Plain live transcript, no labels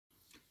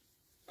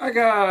Hi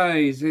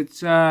guys,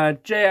 it's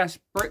JS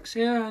Bricks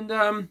here, and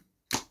I'm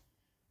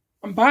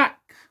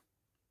back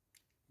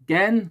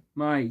again.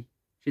 My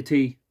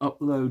shitty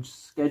upload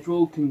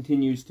schedule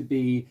continues to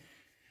be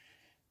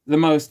the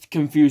most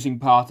confusing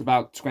part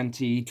about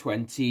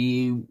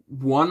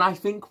 2021. I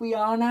think we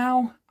are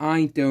now.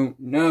 I don't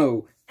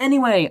know.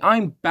 Anyway,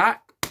 I'm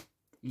back.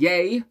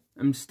 Yay!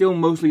 I'm still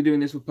mostly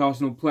doing this for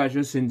personal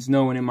pleasure, since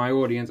no one in my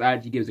audience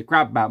actually gives a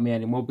crap about me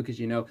anymore, because,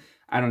 you know,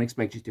 I don't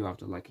expect you to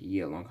after, like, a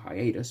year-long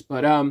hiatus.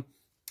 But, oh,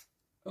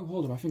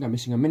 hold on, I think I'm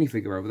missing a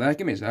minifigure over there.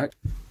 Give me a sec.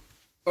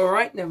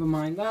 Alright, never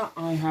mind that.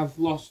 I have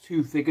lost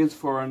 2 figures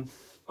for an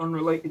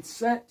unrelated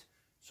set,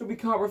 so we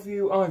can't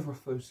review either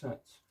of those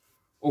sets.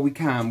 Or we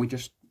can, we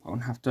just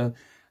won't have to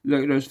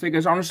look at those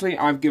figures. Honestly,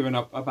 I've given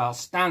up about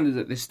standards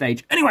at this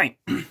stage. Anyway,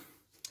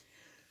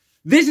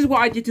 this is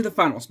what I did to the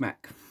Thanos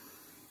mech.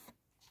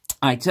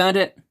 I turned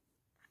it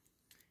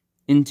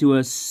into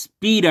a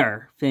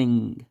speeder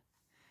thing.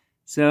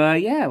 So,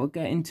 yeah, we'll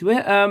get into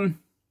it.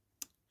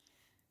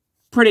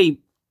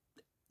 Pretty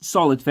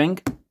solid thing.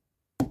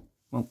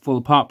 Won't fall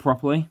apart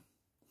properly.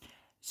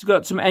 It's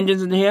got some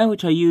engines in here,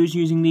 which I use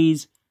using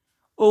these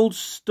old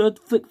stud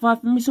Flick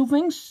 5 missile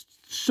things.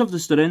 Shove the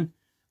stud in.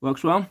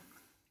 Works well.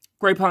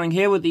 Grey paneling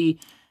here with the...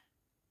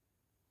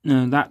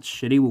 No, that's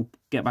shitty. We'll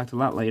get back to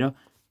that later.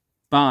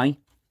 Bye.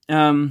 I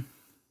don't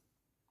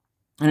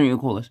know what you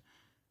call this.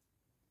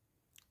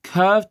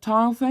 Curved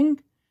tile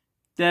thing.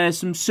 There's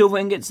some silver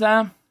ingots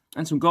there.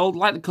 And some gold. I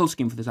like the colour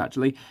scheme for this,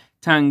 actually.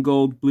 Tan,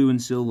 gold, blue,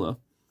 and silver.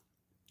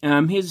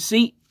 Here's a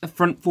seat. A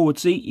front forward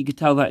seat. You can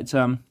tell that it's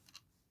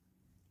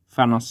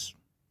Thanos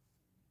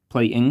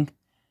plating.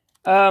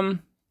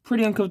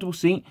 Pretty uncomfortable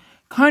seat.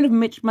 Kind of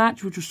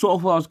mismatch, which was sort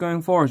of what I was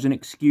going for as an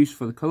excuse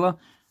for the colour.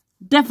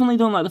 Definitely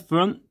don't like the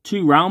front.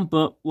 Too round,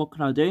 but what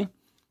can I do?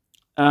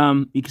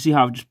 You can see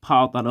how I've just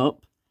piled that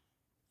up.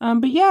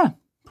 But yeah,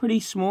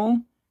 pretty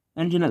small.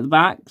 Engine at the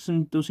back.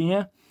 Some dosing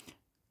here.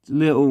 It's a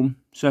little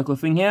circular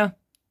thing here.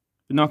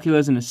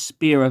 Binoculars and a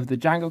spear over the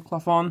Django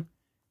cloth on.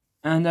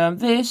 And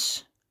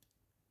this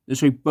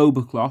is a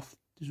Boba cloth.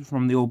 This was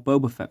from the old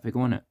Boba Fett figure,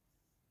 wasn't it?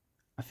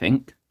 I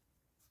think.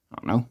 I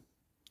don't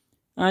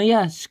know.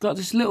 Yeah, it's got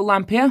this little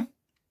lamp here.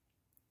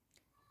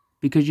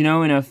 Because, you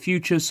know, in a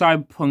future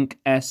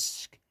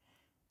cyberpunk-esque,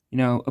 you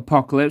know,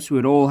 apocalypse, we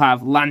would all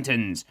have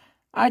lanterns.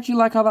 I actually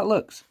like how that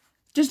looks.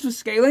 Just for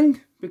scaling,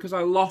 because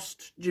I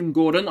lost Jim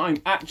Gordon, I'm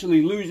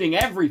actually losing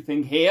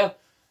everything here.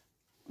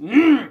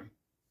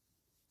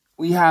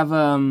 We have,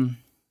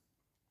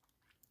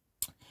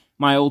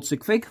 my old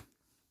sig fig.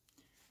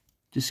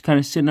 Just kind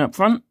of sitting up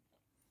front.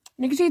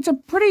 And you can see it's a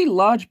pretty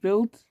large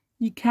build.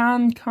 You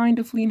can kind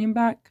of lean him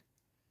back.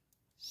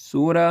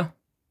 Sorta.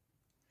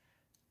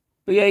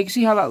 But yeah, you can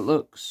see how that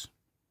looks.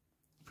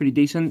 Pretty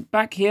decent.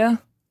 Back here,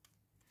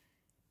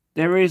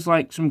 there is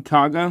like some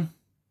cargo,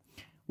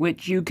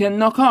 which you can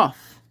knock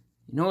off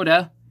in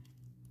order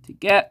to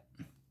get...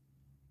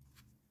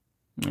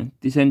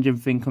 This engine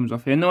thing comes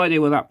off here. No idea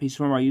what that piece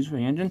from I use for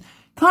the engine.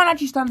 Can't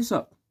actually stand this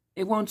up.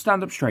 It won't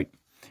stand up straight.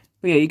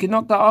 But yeah, you can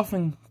knock that off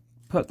and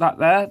put that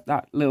there.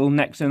 That little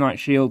Nexonite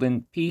shield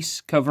in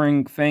piece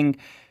covering thing.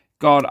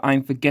 God,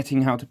 I'm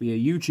forgetting how to be a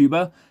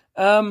YouTuber.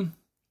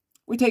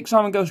 We take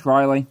Simon Ghost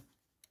Riley.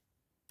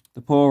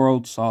 The poor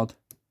old sod.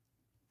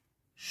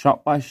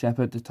 Shot by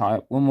Shepard to tie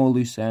up one more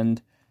loose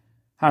end.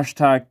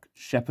 Hashtag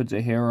Shepard's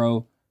a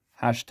hero.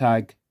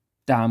 Hashtag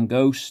damn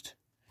ghost.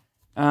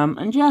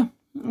 And yeah,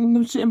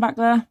 I'm sitting back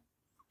there.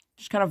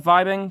 Just kind of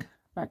vibing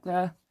back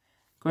there.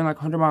 Going like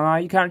 100 miles an hour.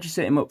 You can't just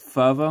sit him up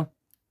further.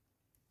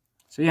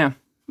 So yeah,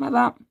 like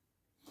that.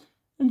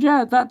 And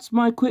yeah, that's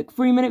my quick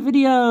 3-minute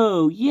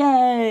video.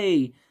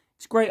 Yay!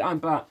 It's great I'm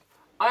back.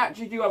 I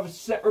actually do have a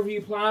set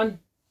review plan.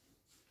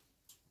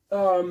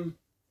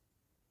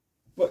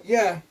 But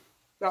yeah,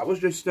 that was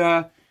just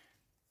a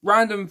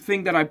random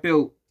thing that I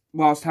built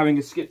whilst having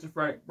a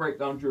schizophrenic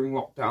breakdown during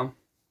lockdown.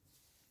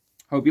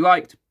 Hope you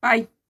liked. Bye!